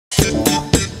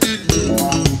Hi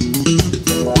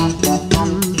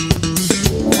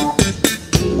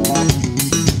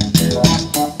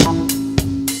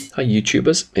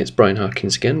YouTubers, it's Brian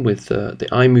Harkins again with the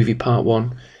iMovie Part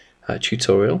 1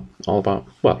 tutorial all about,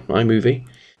 well, iMovie.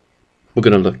 We're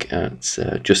going to look at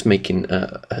just making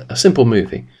a simple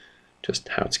movie, just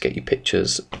how to get your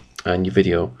pictures and your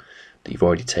video that you've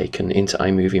already taken into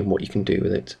iMovie and what you can do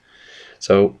with it.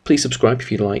 So please subscribe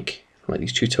if you like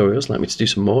these tutorials, like me to do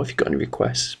some more. If you've got any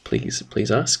requests,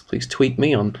 please ask. Please tweet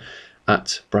me on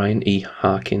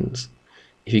 @BrianEHarkins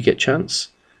if you get a chance.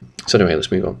 So anyway,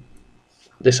 let's move on.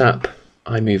 This app,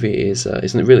 iMovie,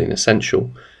 isn't really an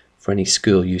essential for any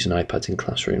school using iPads in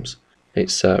classrooms.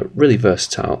 It's really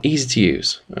versatile, easy to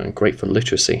use, and great for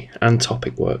literacy and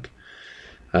topic work,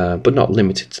 but not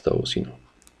limited to those. I'm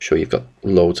sure you've got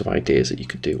loads of ideas that you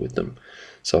could do with them.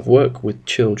 So I've worked with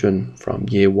children from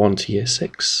year 1 to year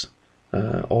 6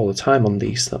 all the time on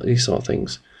these sort of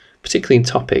things, particularly in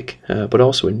topic, but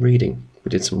also in reading. We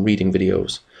did some reading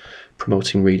videos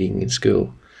promoting reading in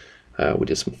school. We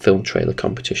did some film trailer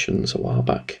competitions a while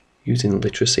back using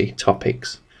literacy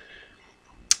topics.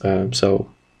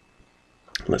 So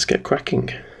let's get cracking.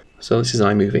 So this is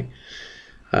iMovie.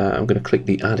 I'm going to click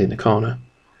the add in the corner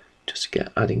just to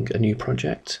get adding a new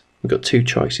project. We've got two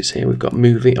choices here. We've got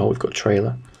movie or we've got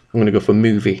trailer. I'm going to go for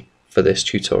movie for this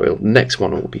tutorial. The next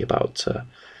one will be about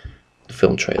the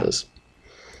film trailers.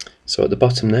 So at the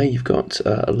bottom there you've got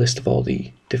a list of all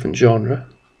the different genre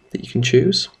that you can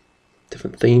choose.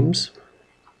 Different themes.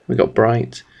 We've got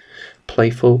bright,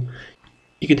 playful.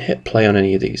 You can hit play on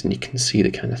any of these and you can see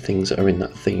the kind of things that are in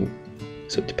that theme.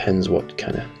 So it depends what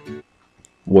kind of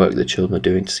work the children are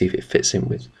doing to see if it fits in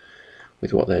with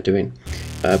what they're doing.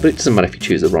 But it doesn't matter if you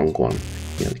choose the wrong one.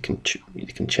 You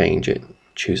can change it,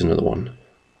 choose another one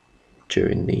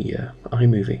during the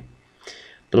iMovie.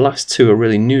 The last two are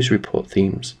really news report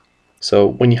themes. So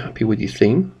when you're happy with your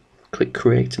theme, click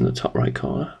create in the top right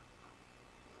corner.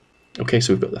 Okay,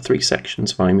 so we've got the three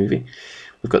sections of iMovie.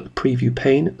 We've got the preview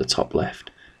pane at the top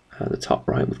left. At the top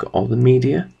right, we've got all the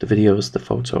media, the videos, the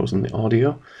photos, and the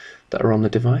audio that are on the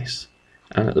device.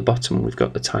 And at the bottom, we've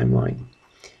got the timeline.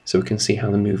 So we can see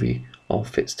how the movie all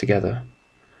fits together.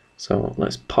 So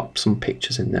let's pop some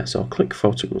pictures in there. So I'll click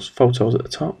photos at the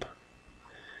top.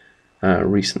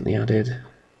 Recently added.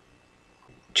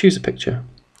 Choose a picture,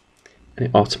 and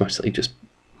it automatically just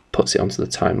puts it onto the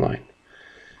timeline.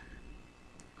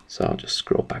 So I'll just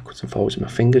scroll backwards and forwards with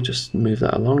my finger, just move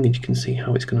that along, and you can see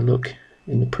how it's going to look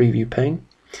in the preview pane.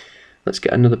 Let's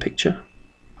get another picture.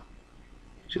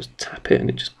 Just tap it and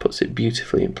it just puts it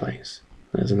beautifully in place.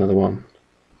 There's another one.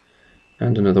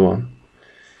 And another one.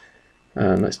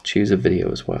 And let's choose a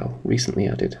video as well, recently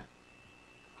added.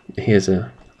 Here's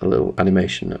a little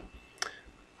animation that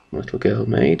my little girl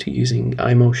made using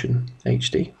iMotion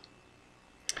HD.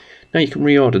 Now you can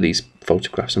reorder these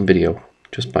photographs and video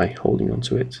just by holding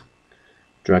onto it,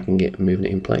 dragging it and moving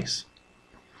it in place.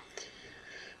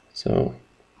 So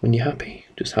when you're happy,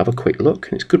 just have a quick look,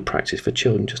 and it's good practice for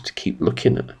children just to keep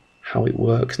looking at how it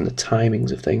works and the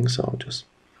timings of things. So I'll just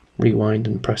rewind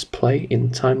and press play in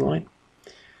the timeline,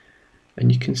 and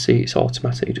you can see it's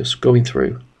automatically just going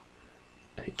through,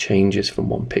 and it changes from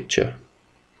one picture.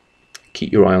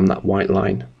 Keep your eye on that white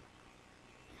line.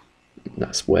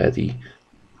 That's where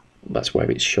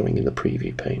it's showing in the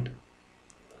preview pane.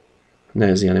 And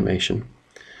there's the animation.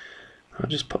 I'll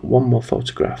just put one more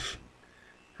photograph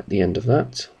at the end of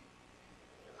that.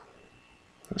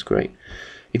 That's great.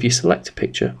 If you select a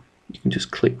picture, you can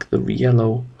just click the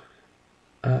yellow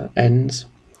ends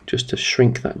just to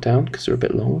shrink that down because they're a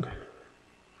bit long.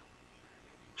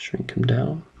 Shrink them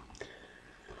down.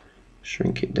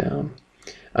 Shrink it down.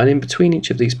 And in between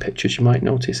each of these pictures, you might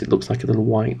notice it looks like a little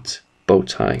white bow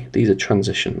tie. These are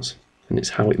transitions, and it's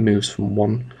how it moves from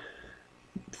one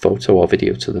photo or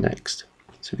video to the next.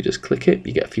 So if you just click it,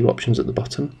 you get a few options at the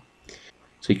bottom.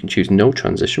 So you can choose no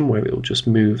transition, where it will just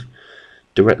move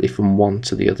directly from one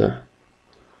to the other.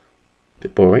 A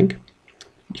bit boring.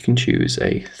 You can choose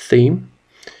a theme.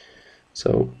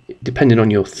 So depending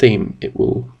on your theme, it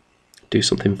will do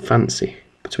something fancy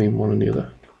between one and the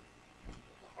other.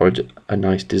 Or a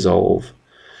nice dissolve,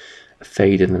 a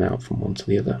fade in and out from one to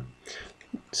the other.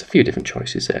 There's a few different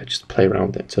choices there, just play around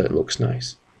with it so it looks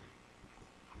nice.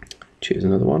 Choose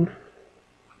another one.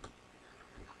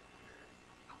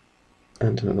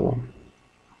 And another one.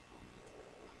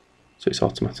 So it's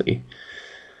automatically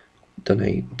done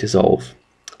a dissolve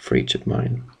for each of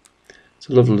mine. It's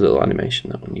a lovely little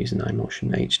animation, that one, using iMotion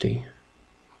HD.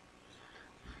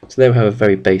 So there we have a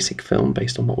very basic film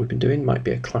based on what we've been doing. Might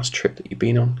be a class trip that you've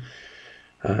been on.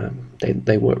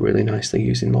 They work really nicely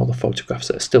using all the photographs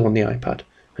that are still on the iPad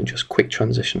and just quick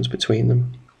transitions between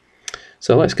them.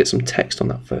 So let's get some text on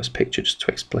that first picture just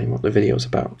to explain what the video is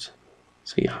about.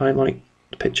 So you highlight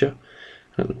the picture,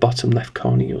 and at the bottom left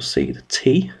corner you'll see the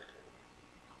T.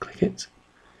 Click it,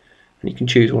 and you can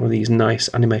choose one of these nice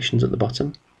animations at the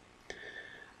bottom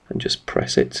and just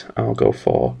press it. I'll go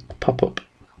for pop-up.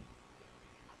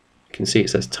 You can see it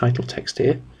says title text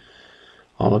here.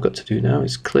 All I've got to do now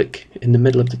is click in the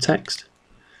middle of the text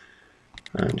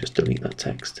and just delete that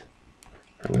text.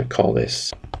 I'm going to call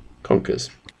this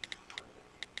Conkers.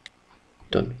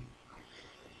 Done.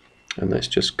 And let's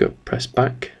just go press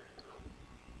back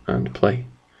and play.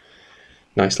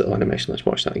 Nice little animation. Let's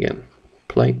watch that again.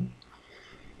 Play.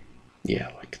 Yeah,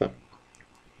 I like that.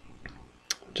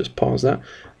 Just pause that.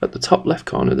 At the top left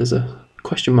corner there's a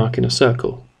question mark in a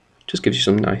circle. Just gives you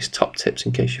some nice top tips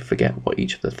in case you forget what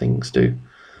each of the things do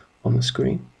on the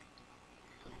screen.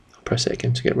 I'll press it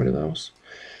again to get rid of those.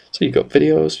 So you've got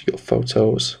videos, you've got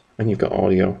photos, and you've got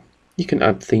audio. You can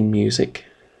add theme music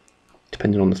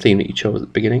depending on the theme that you chose at the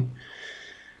beginning.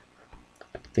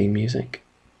 Add theme music.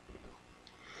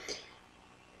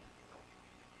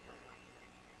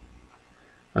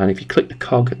 And if you click the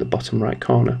cog at the bottom right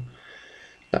corner,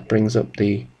 that brings up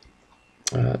the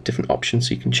different options,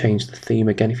 so you can change the theme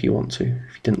again if you want to.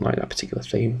 If you didn't like that particular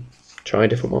theme, try a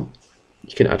different one.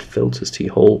 You can add filters to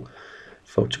your whole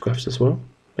photographs as well,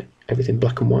 make everything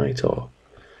black and white or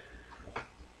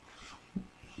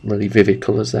really vivid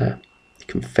colours there. You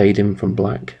can fade in from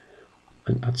black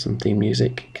and add some theme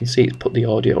music. You can see it's put the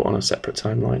audio on a separate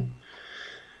timeline.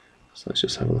 So let's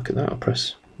just have a look at that. I'll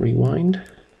press rewind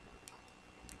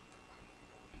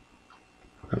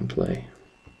and play.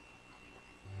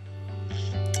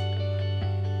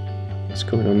 It's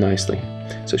coming on nicely.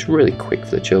 So it's really quick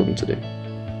for the children to do.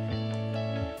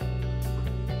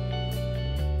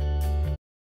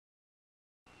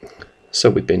 So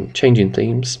we've been changing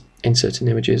themes, inserting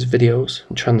images, videos,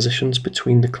 and transitions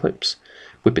between the clips.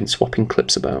 We've been swapping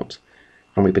clips about,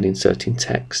 and we've been inserting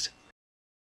text.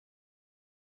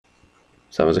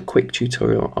 So that was a quick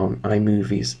tutorial on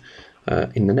iMovies.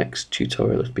 In the next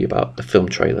tutorial it'll be about the film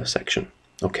trailer section.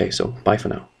 Okay, so bye for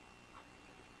now.